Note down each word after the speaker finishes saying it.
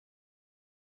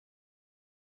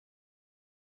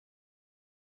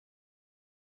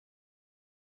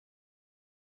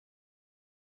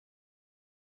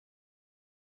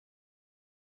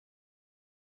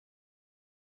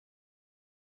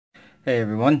Hey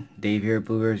everyone, Dave here at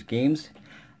Blueberries Games,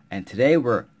 and today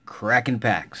we're cracking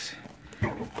packs.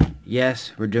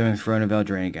 Yes, we're doing Throne of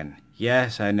Eldraine again.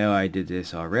 Yes, I know I did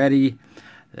this already.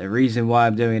 The reason why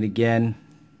I'm doing it again,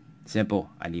 simple,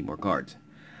 I need more cards.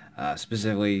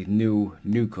 Specifically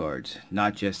new cards,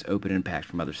 not just opening packs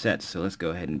from other sets. So let's go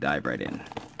ahead and dive right in.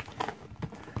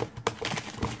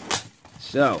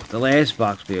 So, the last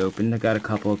box we opened, I got a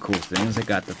couple of cool things. I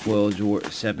got the foil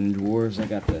seven dwarves, I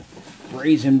got the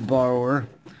Brazen Borrower.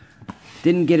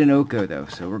 Didn't get an Oko though,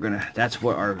 so we're gonna. That's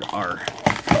what our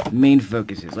main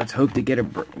focus is. Let's hope to get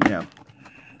an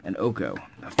Oko.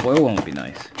 A foil won't be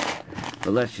nice,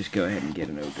 but let's just go ahead and get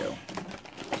an Oko.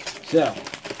 So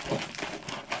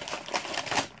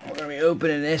we're gonna be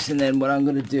opening this, and then what I'm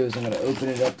gonna do is I'm gonna open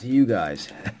it up to you guys.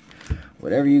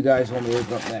 Whatever you guys want me to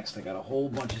open up next. I got a whole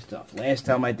bunch of stuff. Last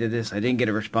time I did this, I didn't get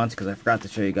a response because I forgot to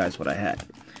show you guys what I had.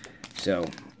 So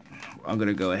I'm going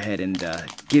to go ahead and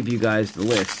give you guys the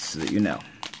list so that you know.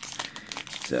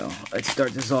 So, let's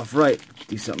start this off right.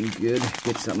 Do something good,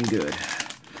 get something good.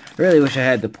 I really wish I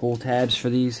had the pull tabs for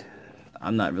these.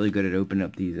 I'm not really good at opening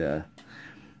up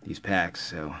these packs,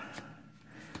 so.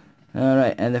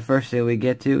 Alright, and the first thing we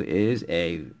get to is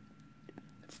a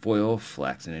foil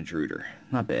Flaxen Intruder.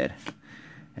 Not bad.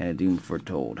 And a Doom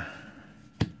Foretold.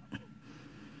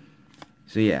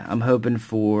 So yeah, I'm hoping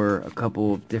for a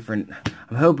couple of different.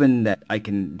 I'm hoping that I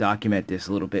can document this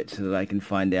a little bit so that I can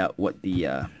find out what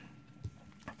they're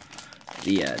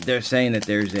saying that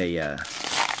there's a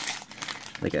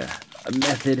like a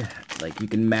method, like you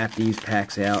can map these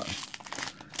packs out.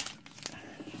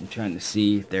 I'm trying to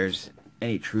see if there's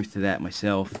any truth to that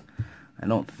myself. I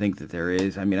don't think that there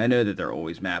is. I mean, I know that they're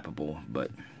always mappable,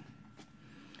 but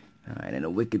alright, and a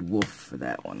Wicked Wolf for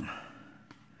that one.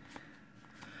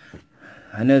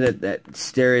 I know that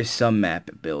there is some map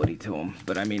ability to them,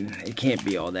 but I mean, it can't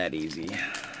be all that easy.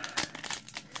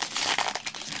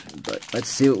 But let's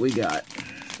see what we got.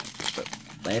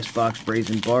 Last box,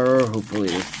 Brazen Borrower. Hopefully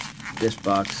this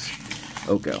box,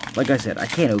 Oko. Like I said, I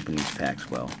can't open these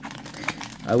packs well.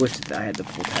 I wish that I had the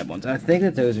pull tab ones. I think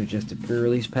that those are just the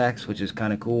pre-release packs, which is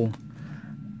kind of cool.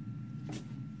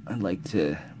 I'd like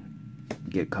to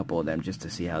get a couple of them just to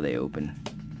see how they open.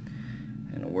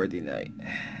 And a Worthy Knight.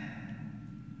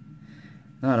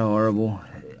 Not horrible.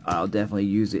 I'll definitely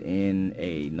use it in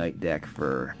a night deck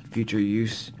for future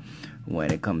use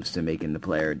when it comes to making the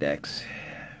player decks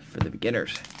for the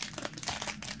beginners.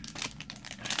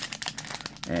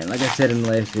 And like I said in the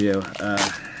last video,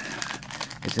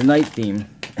 it's a night theme.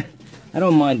 I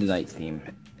don't mind the night theme,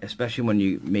 especially when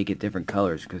you make it different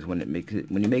colors, because when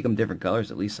you make them different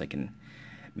colors, at least I can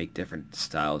make different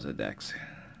styles of decks.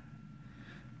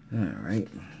 Alright.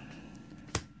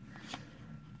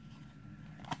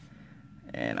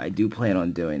 And I do plan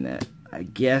on doing that. I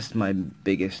guess my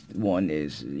biggest one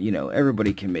is,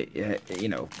 everybody can make,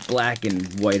 black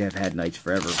and white have had knights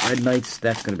forever. Red knights,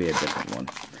 that's going to be a different one.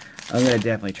 I'm going to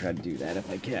definitely try to do that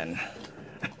if I can.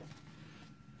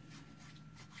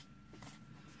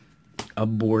 A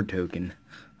board token.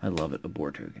 I love it, a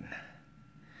board token.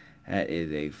 That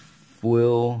is a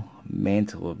foil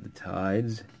Mantle of the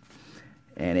Tides.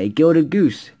 And a Gilded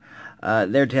Goose.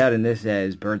 They're touting this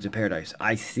as Birds of Paradise.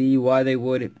 I see why they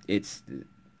would. It's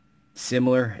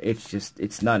similar.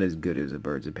 It's not as good as a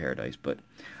Birds of Paradise, but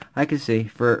I can see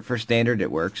for standard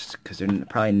it works, because they're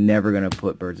probably never gonna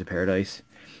put Birds of Paradise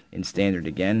in standard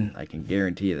again. I can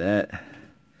guarantee you that.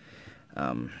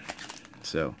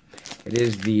 So it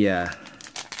is the. I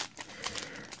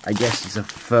guess it's a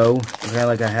faux. Kind of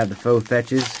like I have the faux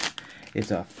fetches. It's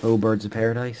a faux Birds of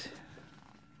Paradise.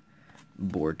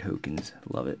 Board tokens,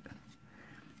 love it.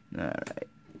 Alright.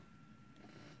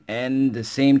 And the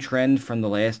same trend from the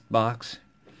last box.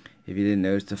 If you didn't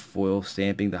notice, the foil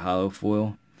stamping, the hollow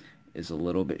foil, is a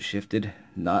little bit shifted.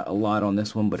 Not a lot on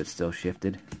this one, but it's still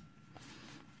shifted.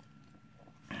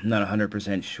 I'm not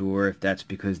 100% sure if that's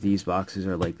because these boxes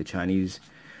are like the Chinese,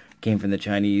 came from the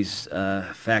Chinese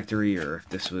factory, or if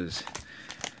this was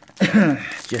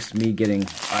just me getting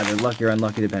either lucky or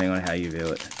unlucky, depending on how you view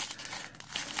it.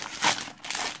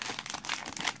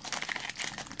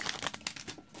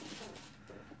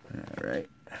 Alright.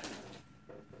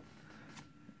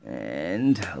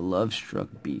 And a Love-Struck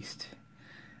Beast.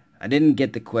 I didn't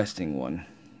get the questing one.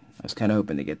 I was kind of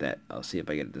hoping to get that. I'll see if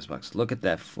I get it this box. Look at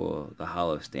that the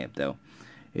hollow stamp, though.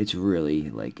 It's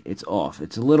really, it's off.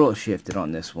 It's a little shifted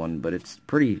on this one, but it's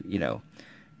pretty,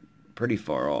 pretty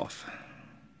far off.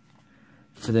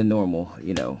 For the normal,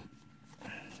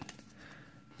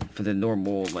 for the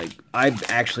normal, I've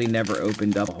actually never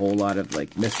opened up a whole lot of,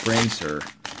 misprints or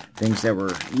things that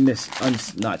were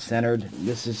not centered.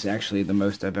 This is actually the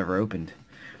most I've ever opened.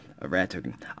 a rat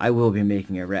token. I will be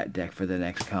making a rat deck for the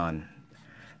next con.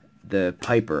 The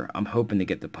Piper. I'm hoping to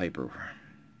get the Piper.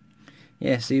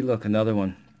 Yeah, see, look, another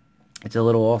one. It's a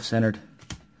little off-centered.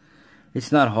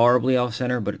 It's not horribly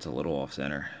off-center, but it's a little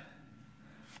off-center.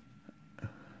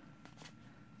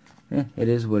 It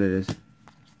is what it is.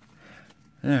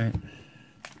 Alright.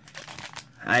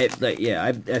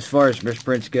 As far as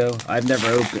misprints go, I've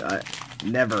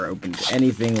never opened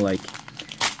anything like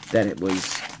that. It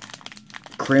was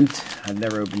crimped. I've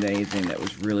never opened anything that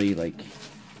was really like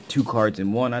 2 cards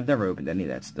in one. I've never opened any of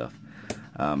that stuff.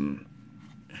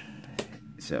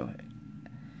 So,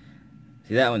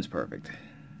 see, that one's perfect.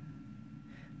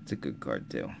 It's a good card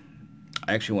too.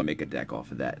 I actually want to make a deck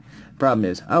off of that. Problem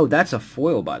is, oh, that's a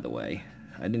foil, by the way.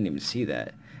 I didn't even see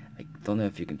that. I don't know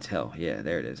if you can tell. Yeah,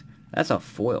 there it is. That's a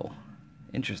foil.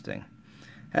 Interesting.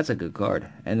 That's a good card.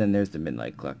 And then there's the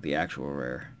Midnight Clock, the actual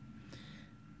rare.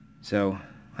 So,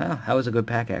 well, that was a good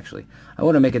pack, actually. I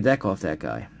want to make a deck off that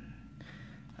guy.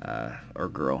 Or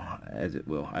girl, as it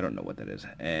will. I don't know what that is.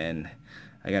 And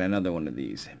I got another one of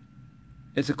these.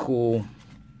 It's a cool...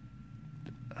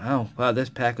 Oh, wow, this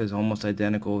pack is almost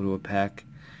identical to a pack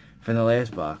from the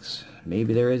last box.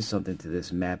 Maybe there is something to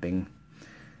this mapping.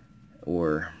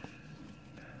 Or...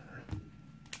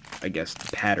 I guess,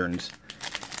 patterns.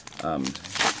 Yeah,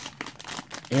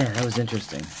 that was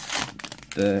interesting.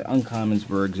 The uncommons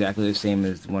were exactly the same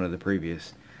as one of the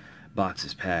previous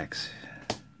boxes packs.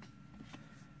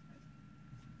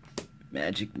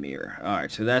 Magic Mirror.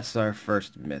 Alright, so that's our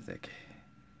first mythic.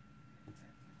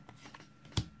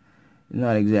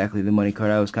 Not exactly the money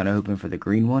card. I was kind of hoping for the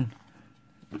green one.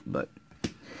 But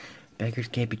beggars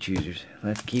can't be choosers.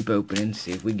 Let's keep opening,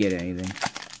 see if we get anything.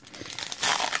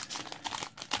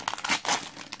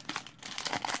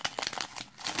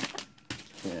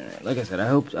 Alright, like I said,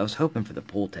 I was hoping for the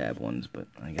pull tab ones, but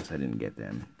I guess I didn't get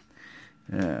them.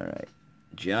 Alright.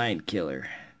 Giant Killer.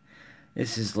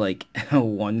 This is like a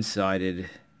one-sided...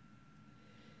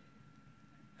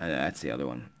 that's the other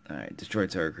one. Alright, destroy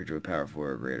target creature with power 4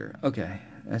 or greater. Okay,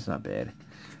 that's not bad.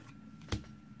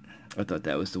 I thought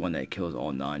that was the one that kills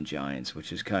all non-giants,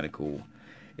 which is kind of cool.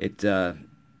 It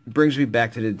brings me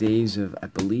back to the days of, I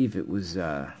believe it was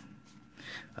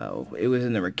it was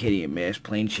in the Rakidian Mass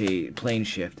Plane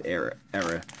Shift era.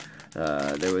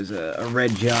 There was a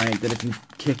red giant that if you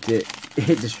kicked it,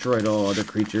 it destroyed all other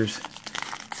creatures.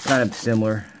 Kind of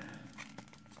similar.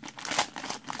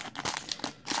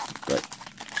 But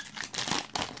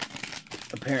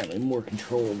apparently more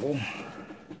controllable.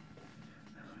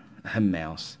 A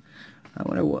mouse. I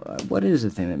wonder what is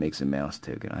the thing that makes a mouse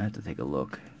token. I have to take a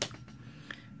look.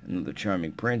 Another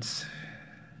Charming Prince.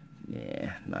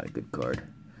 Yeah, not a good card.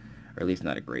 Or at least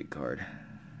not a great card.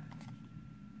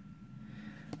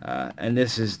 And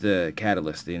this is the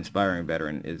catalyst. The Inspiring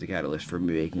Veteran is the catalyst for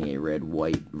me making a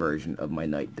red-white version of my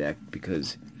Knight deck,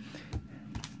 because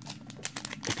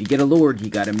if you get a Lord, you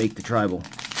gotta make the tribal.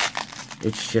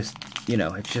 It's just, you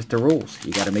know, it's just the rules.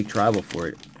 You gotta make tribal for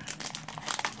it.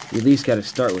 You at least gotta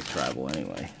start with tribal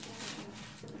anyway.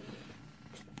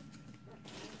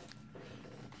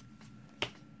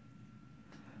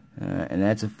 And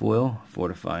that's a foil,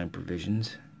 Fortifying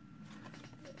Provisions.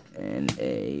 And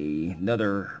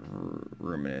another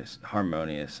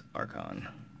Harmonious Archon.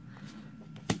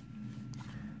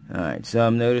 Alright, so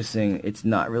I'm noticing it's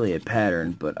not really a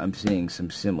pattern, but I'm seeing some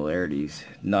similarities.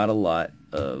 Not a lot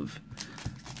of,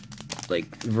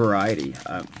 like, variety.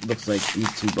 Looks like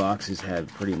these two boxes have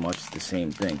pretty much the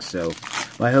same thing. So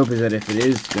my hope is that if it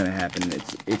is going to happen,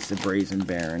 it's the Brazen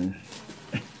Baron,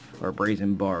 or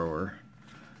Brazen Borrower,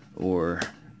 or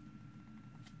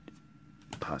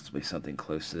possibly something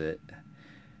close to it.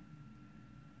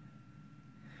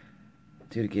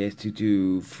 2 to cast,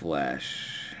 2/2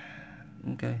 flash.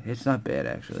 Okay, it's not bad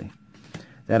actually.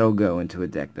 That'll go into a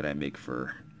deck that I make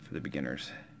for the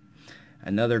beginners.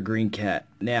 Another green cat.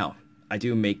 Now, I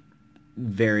do make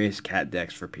various cat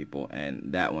decks for people,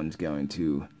 and that one's going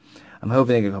to... I'm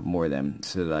hoping to get a couple more of them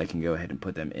so that I can go ahead and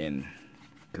put them in,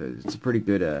 because it's pretty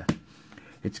good.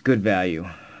 It's good value.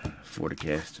 4 to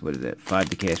cast, what is that? 5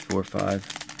 to cast, 4/5.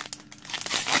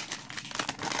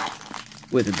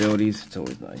 With abilities, it's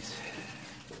always nice.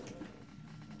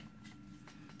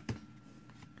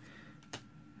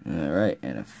 Alright,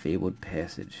 and a Fabled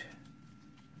Passage.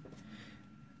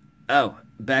 Oh,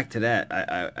 back to that.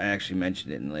 I actually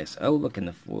mentioned it in the last... Oh, look, in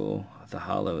the foil. The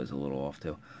holo is a little off,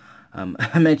 too.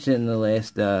 I mentioned it in the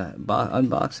last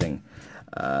unboxing.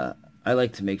 I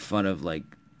like to make fun of, like,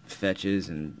 fetches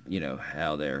and, you know,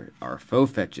 how there are faux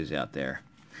fetches out there.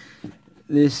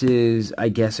 This is, I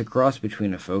guess, a cross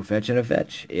between a faux fetch and a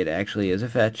fetch. It actually is a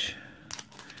fetch.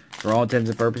 For all intents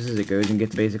and purposes, it goes and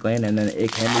gets basic land, and then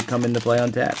it can come into play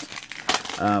untapped.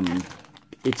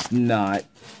 It's not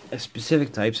a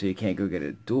specific type, so you can't go get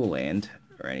a dual land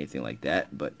or anything like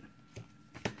that, but...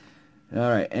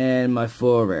 Alright, and my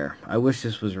foil rare. I wish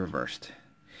this was reversed.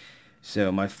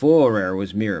 So, my foil rare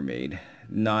was Mirror Maid.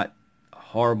 Not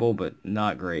horrible, but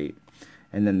not great.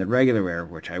 And then the regular rare,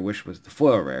 which I wish was the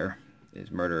foil rare, is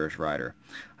Murderous Rider.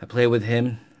 I play with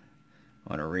him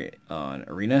on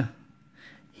Arena.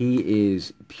 He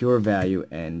is pure value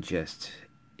and just,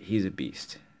 he's a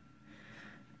beast.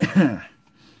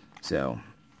 So,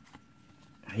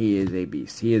 he is a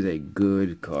beast. He is a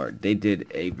good card. They did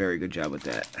a very good job with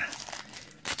that.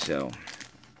 So,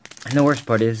 and the worst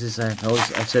part is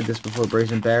I've said this before,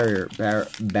 Brazen Barrier,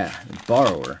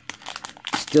 Borrower,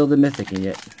 still the mythic, and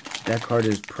yet that card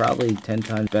is probably 10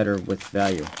 times better with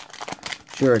value.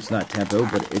 Sure, it's not tempo,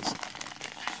 but it's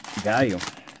value.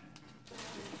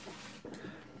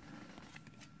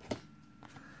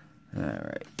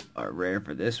 Alright, our rare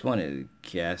for this one is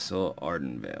Castle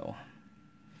Ardenvale.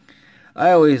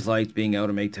 I always liked being able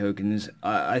to make tokens.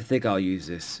 I think I'll use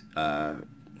this,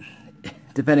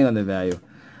 depending on the value.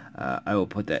 I will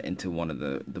put that into one of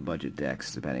the budget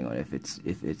decks, depending on if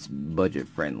it's budget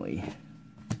friendly.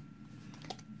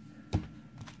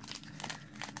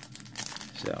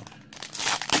 So,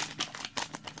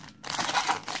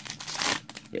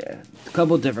 yeah, a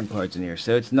couple different cards in here.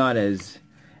 So it's not as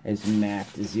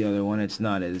mapped as the other one. It's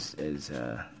not as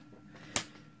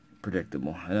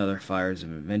predictable. Another Fires of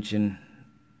Invention.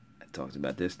 I talked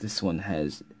about this. This one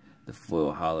has the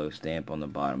foil holo stamp on the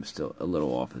bottom, still a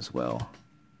little off as well.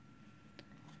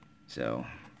 So,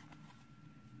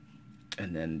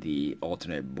 and then the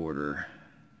alternate border.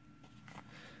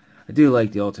 I do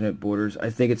like the alternate borders. I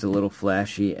think it's a little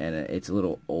flashy and it's a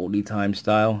little oldie time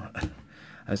style.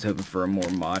 I was hoping for a more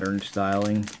modern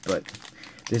styling, but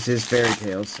this is Fairy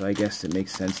Tales, so I guess it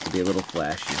makes sense to be a little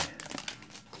flashy.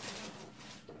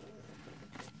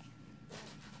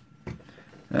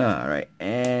 Alright,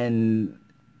 and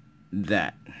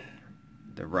that.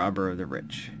 The Robber of the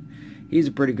Rich. He's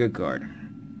a pretty good card.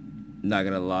 Not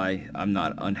gonna lie, I'm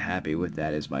not unhappy with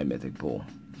that as my mythic pool.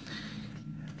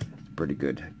 Pretty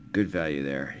good. Good value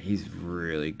there. He's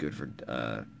really good for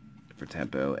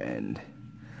tempo, and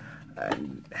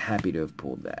I'm happy to have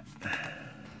pulled that.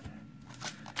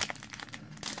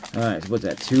 Alright, so what's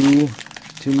that? Two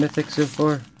mythics so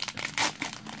far?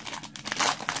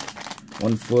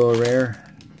 One foil rare,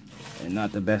 and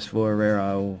not the best foil rare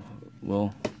I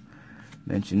will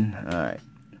mention. Alright.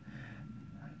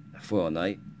 Foil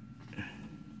Knight.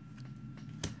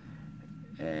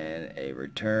 And a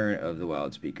Return of the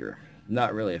Wild Speaker.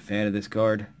 Not really a fan of this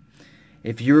card.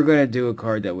 If you were going to do a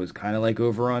card that was kind of like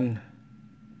Overrun,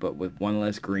 but with one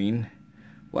less green,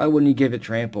 why wouldn't you give it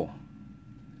Trample?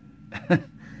 I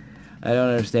don't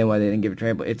understand why they didn't give it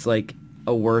Trample. It's like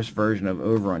a worse version of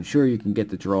Overrun. Sure, you can get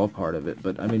the draw part of it,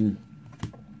 but I mean,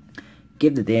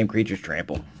 give the damn creatures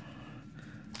Trample.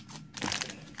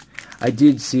 I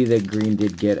did see that green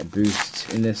did get a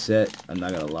boost in this set. I'm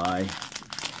not going to lie.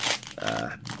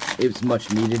 It was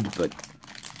much needed, but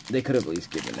they could have at least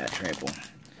given that Trample.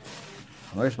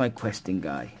 Where's my questing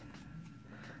guy?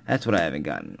 That's what I haven't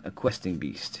gotten. A questing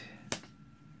beast.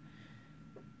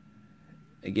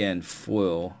 Again,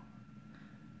 foil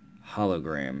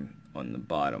hologram on the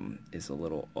bottom is a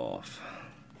little off.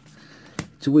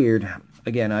 It's weird.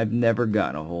 Again, I've never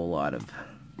gotten a whole lot of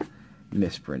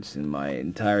misprints in my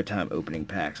entire time opening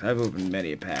packs. I've opened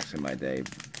many packs in my day.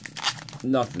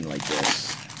 Nothing like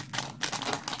this.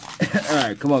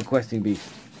 Alright, come on, questing beast.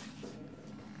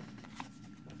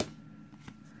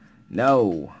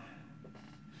 No.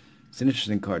 It's an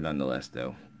interesting card nonetheless,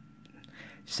 though.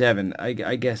 7. I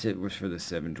guess it was for the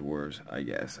 7 dwarves, I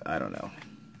guess. I don't know.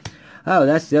 Oh,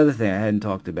 that's the other thing I hadn't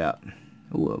talked about.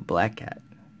 Ooh, a black cat.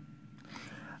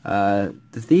 The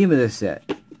theme of this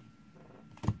set.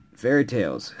 Fairy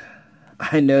Tales.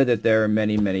 I know that there are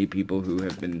many, many people who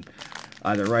have been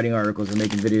either writing articles or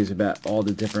making videos about all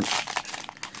the different,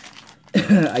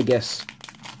 I guess,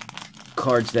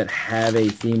 cards that have a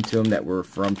theme to them that were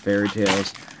from Fairy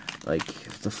Tales, like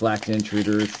the Flaxen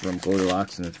Intruders from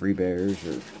Goldilocks and the Three Bears,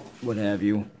 or what have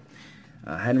you.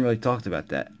 I hadn't really talked about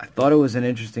that. I thought it was an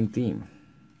interesting theme.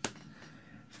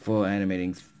 Full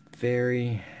animating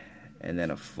fairy, and then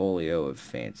a folio of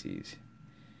fancies.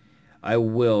 I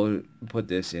will put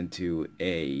this into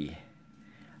a...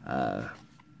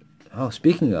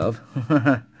 speaking of,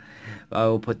 I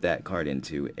will put that card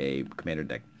into a commander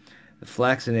deck. The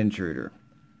Flaxen Intruder.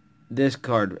 This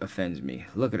card offends me.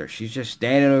 Look at her. She's just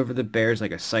standing over the bears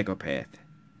like a psychopath.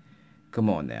 Come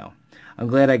on now. I'm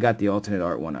glad I got the alternate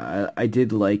art one. I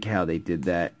did like how they did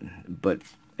that, but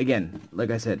again,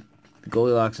 like I said, the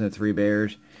Goldilocks and the Three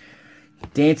Bears,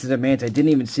 Dance of the Manta, I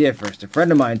didn't even see it first. A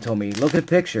friend of mine told me, look at the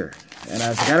picture. And I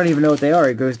was like, I don't even know what they are.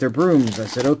 He goes, they're brooms. I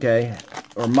said, okay.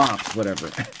 Or mops, whatever.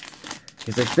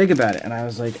 He's like, think about it. And I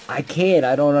was like, I can't.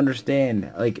 I don't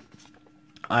understand. Like,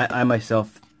 I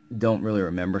myself don't really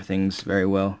remember things very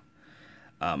well.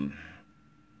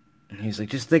 He's like,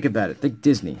 just think about it. Think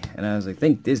Disney. And I was like,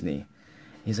 think Disney.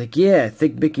 He's like, yeah,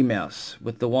 think Mickey Mouse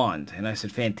with the wand. And I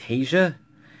said, Fantasia?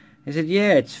 He said,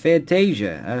 yeah, it's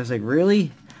Fantasia. I was like,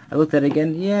 really? I looked at it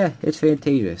again. Yeah, it's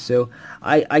Fantasia. So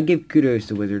I give kudos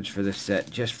to Wizards for this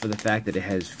set, just for the fact that it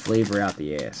has flavor out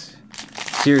the ass.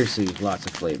 Seriously, lots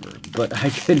of flavor. But I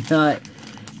could not,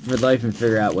 for life, and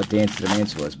figure out what Dance of the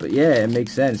Manta was. But yeah, it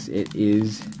makes sense. It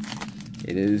is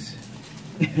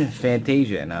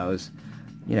Fantasia, and I was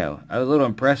a little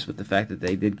impressed with the fact that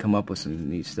they did come up with some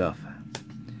neat stuff.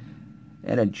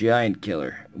 And a giant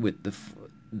killer with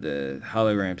the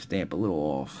hologram stamp a little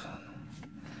off.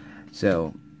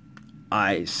 So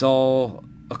I saw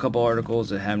a couple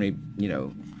articles of how many,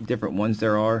 different ones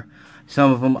there are.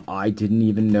 Some of them I didn't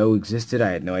even know existed. I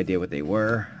had no idea what they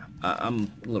were.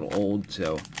 I'm a little old,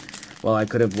 so while I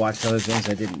could have watched some of the things,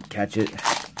 I didn't catch it.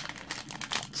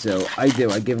 So I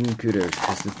give them kudos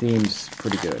because the theme's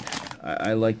pretty good.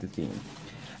 I like the theme.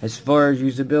 As far as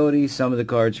usability, some of the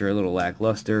cards are a little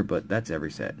lackluster, but that's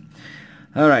every set.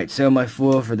 Alright, so my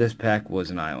foil for this pack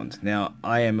was an island. Now,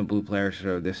 I am a blue player,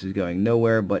 so this is going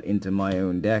nowhere but into my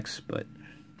own decks, but...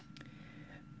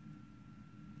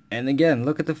 And again,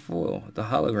 look at the foil, the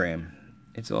hologram.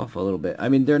 It's off a little bit. I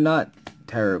mean, they're not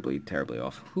terribly, terribly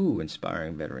off. Ooh,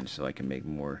 inspiring veterans, so I can make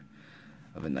more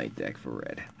of a night deck for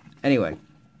red. Anyway,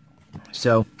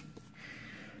 so...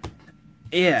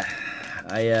 Yeah,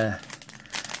 I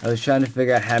was trying to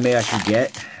figure out how many I could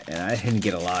get, and I didn't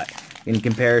get a lot. In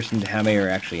comparison to how many are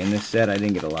actually in this set, I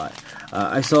didn't get a lot.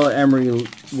 I saw Emery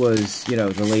was,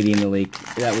 the Lady in the Lake.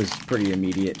 That was pretty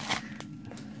immediate.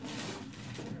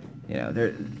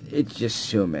 It's just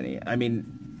so many. I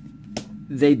mean,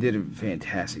 they did a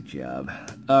fantastic job.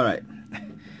 Alright.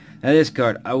 Now this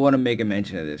card, I want to make a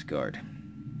mention of this card.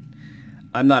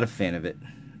 I'm not a fan of it,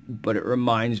 but it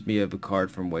reminds me of a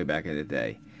card from way back in the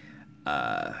day.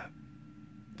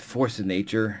 Force of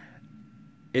Nature.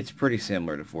 It's pretty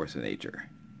similar to Force of Nature.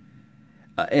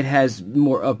 It has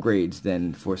more upgrades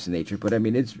than Force of Nature, but I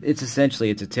mean, it's essentially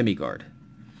a Timmy card.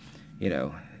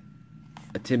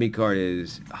 A Timmy card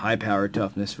is high power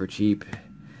toughness for cheap.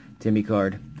 Timmy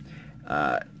card.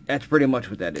 That's pretty much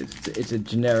what that is. It's a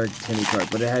generic Timmy card,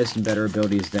 but it has some better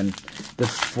abilities than the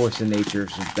Force of Nature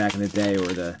from back in the day, or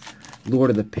the Lord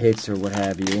of the Pits, or what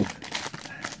have you.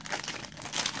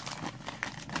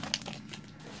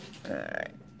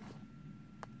 Alright.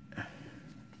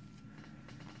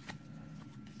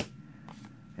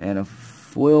 And a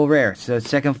foil rare. So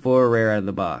second foil rare out of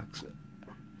the box.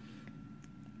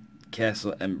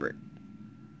 Castle Embrick.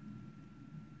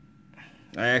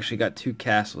 I actually got 2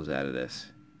 castles out of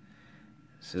this.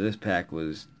 So this pack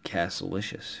was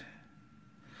Castle-licious.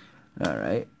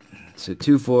 Alright. So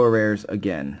 2 foil rares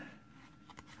again.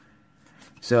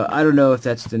 So I don't know if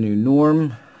that's the new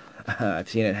norm. I've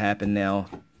seen it happen now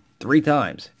 3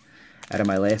 times out of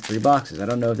my last 3 boxes. I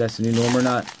don't know if that's the new norm or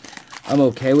not. I'm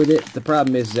okay with it. The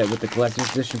problem is that with the collector's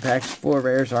edition packs, 4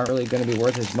 rares aren't really going to be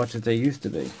worth as much as they used to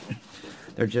be.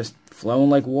 They're just flowing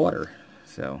like water.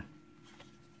 So,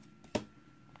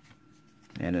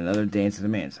 and another Dance of the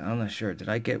Manta. I'm not sure. Did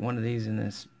I get one of these in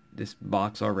this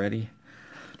box already?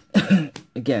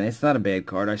 Again, it's not a bad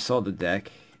card. I saw the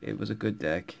deck. It was a good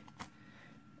deck.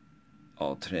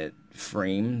 Alternate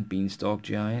frame, Beanstalk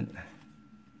Giant.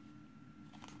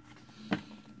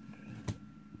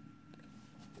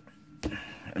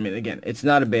 I mean, again, it's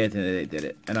not a bad thing that they did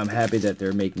it, and I'm happy that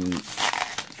they're making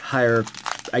higher,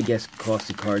 I guess,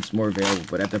 costly cards more available,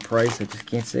 but at the price, I just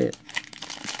can't say it.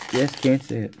 Just can't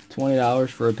say it. $20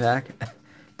 for a pack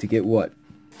to get what?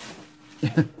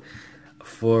 A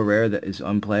foil rare that is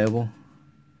unplayable.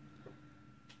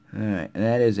 Alright, and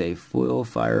that is a foil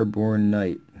Fireborn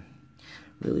Knight.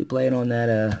 Really playing on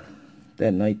that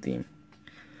night theme.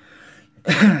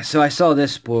 So I saw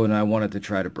this spool, and I wanted to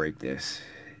try to break this.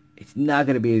 It's not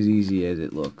going to be as easy as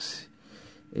it looks.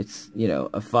 It's,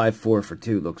 a 5-4 for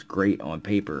 2 looks great on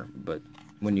paper, but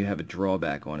when you have a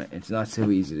drawback on it, it's not so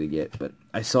easy to get. But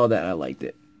I saw that and I liked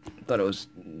it. Thought it was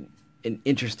an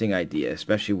interesting idea,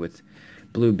 especially with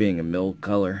blue being a mill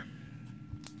color.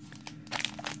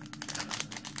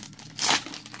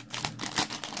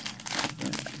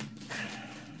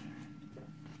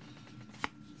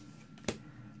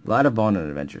 A lot of Bond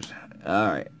Adventures.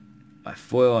 Alright.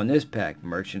 foil on this pack,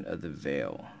 Merchant of the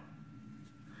Veil.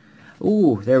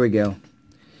 Ooh, there we go.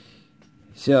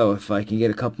 So, if I can get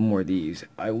a couple more of these,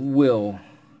 I will,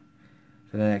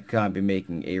 for the next time, be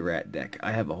making a rat deck.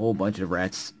 I have a whole bunch of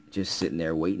rats just sitting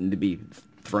there waiting to be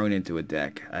thrown into a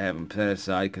deck. I have them set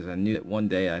aside because I knew that one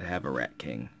day I'd have a Rat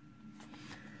King.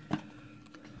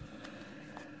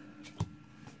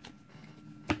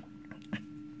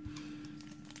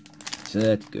 So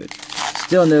that's good.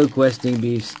 Still no Questing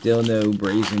Beast, still no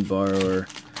Brazen Borrower.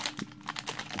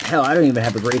 Hell, I don't even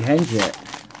have a Great Henge yet.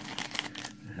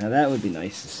 Now that would be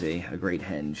nice to see, a Great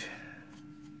Henge.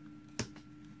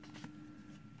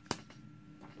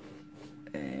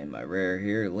 And my rare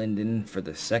here, Linden, for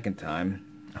the second time.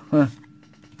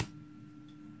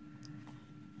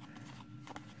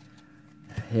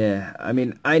 Yeah, I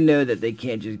mean, I know that they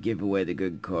can't just give away the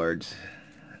good cards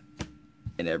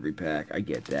in every pack. I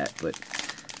get that, but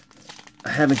I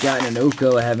haven't gotten an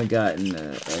Oko, I haven't gotten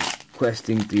a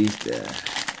Questing Beast, a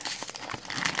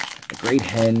Great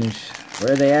Henge.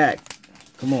 Where are they at?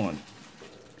 Come on.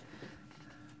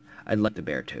 I'd like the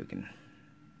bear token.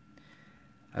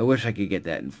 I wish I could get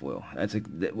that in foil. That's out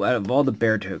of all the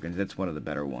bear tokens, that's one of the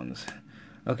better ones.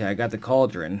 Okay, I got the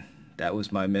Cauldron. That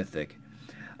was my mythic.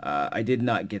 I did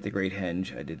not get the Great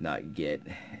Henge. I did not get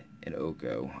an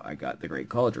Oko. I got the Great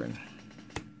Cauldron.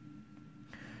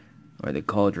 Or the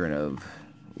Cauldron of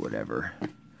whatever.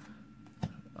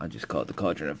 I'll just call it the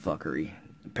Cauldron of Fuckery.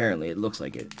 Apparently it looks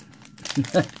like it.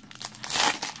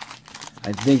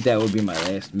 I think that would be my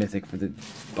last mythic for the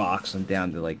box. I'm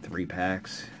down to like 3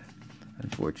 packs.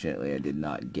 Unfortunately, I did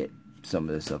not get some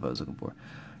of the stuff I was looking for.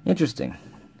 Interesting.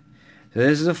 So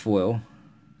this is a foil.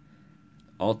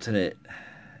 Alternate.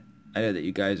 I know that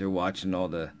you guys are watching all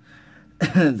the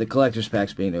the collector's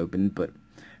packs being opened, but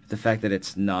the fact that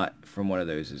it's not from one of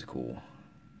those is cool.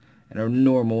 And a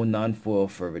normal non-foil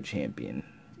for a champion.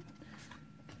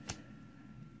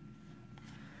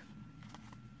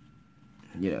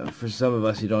 You know, for some of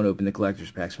us who don't open the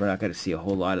collector's packs, we're not going to see a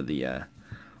whole lot of the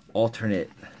alternate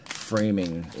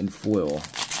framing in foil.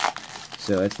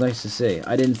 So it's nice to see.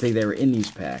 I didn't think they were in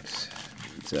these packs.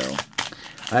 So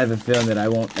I have a feeling that I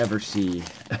won't ever see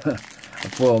a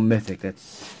foil mythic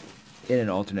that's in an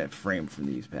alternate frame from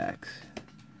these packs.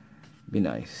 Be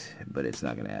nice, but it's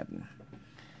not going to happen.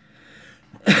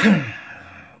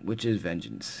 Which is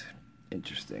Vengeance.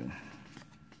 Interesting.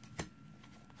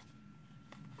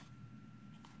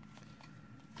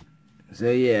 So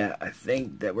yeah, I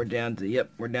think that we're down to,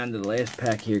 we're down to the last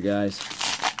pack here, guys.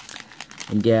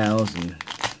 And gals, and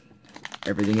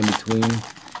everything in between.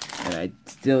 And I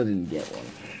still didn't get one.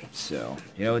 So,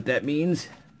 you know what that means?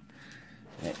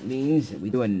 That means that we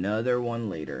do another one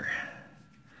later.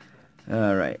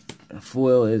 Alright, the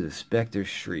foil is a Spectre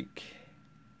Shriek.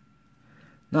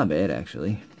 Not bad,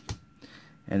 actually.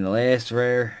 And the last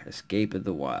rare, Escape of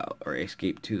the Wild, or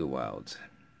Escape to the Wilds.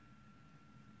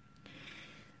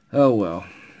 Oh well.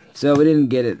 So we didn't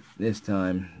get it this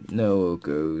time. No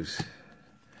Okos.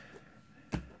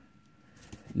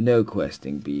 No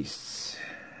Questing Beasts.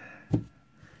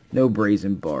 No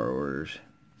Brazen Borrowers.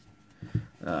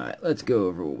 Alright, let's go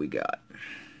over what we got.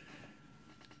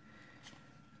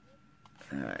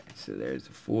 Alright, so there's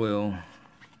the foil.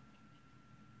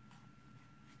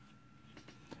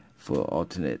 Foil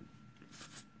alternate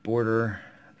border.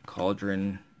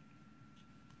 Cauldron.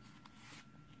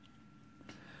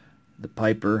 The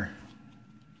Piper.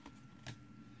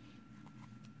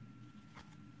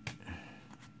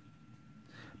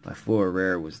 My foil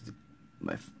rare was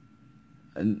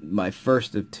my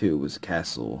first of 2 was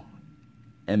Castle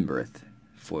Embereth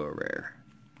foil rare.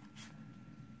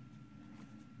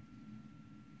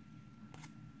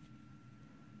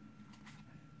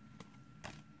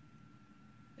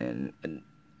 And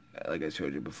like I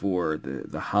showed you before,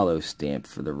 the holo stamp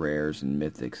for the rares and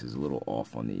mythics is a little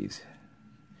off on these.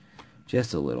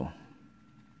 Just a little.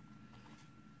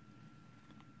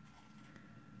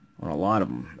 On a lot of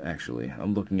them, actually.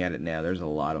 I'm looking at it now. There's a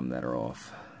lot of them that are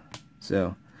off.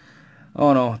 So,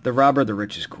 oh no, the Robber of the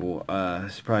Rich is cool.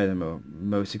 It's probably the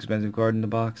most expensive card in the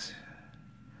box.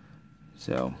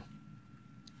 So,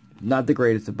 not the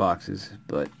greatest of boxes,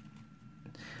 but...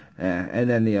 and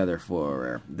then the other foil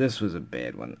rare. This was a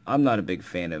bad one. I'm not a big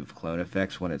fan of clone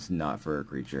effects when it's not for a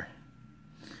creature.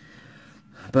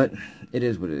 But it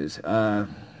is what it is.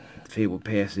 Fabled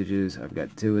Passages. I've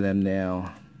got 2 of them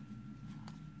now.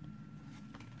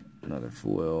 Another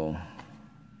foil.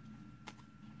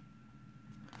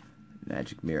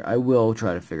 Magic Mirror. I will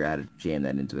try to figure out how to jam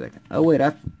that into it. Oh wait,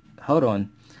 hold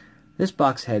on. This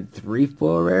box had 3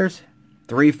 foil rares?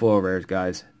 3 foil rares,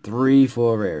 guys. 3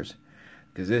 foil rares.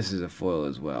 Because this is a foil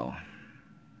as well.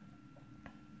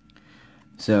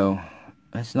 So,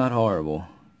 that's not horrible.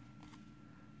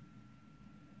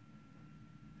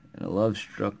 And a Love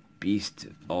Struck Beast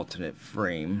alternate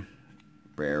frame.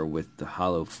 Rare with the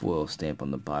hollow foil stamp on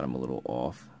the bottom a little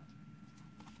off.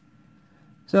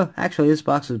 So, actually, this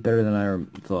box was better than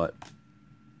I thought.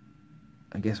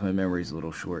 I guess my memory's a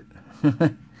little short.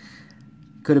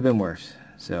 Could have been worse.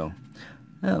 So,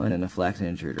 oh, and then a Flaxen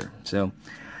Intruder. So,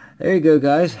 there you go,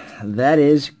 guys. That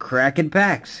is Crackin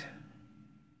Packs.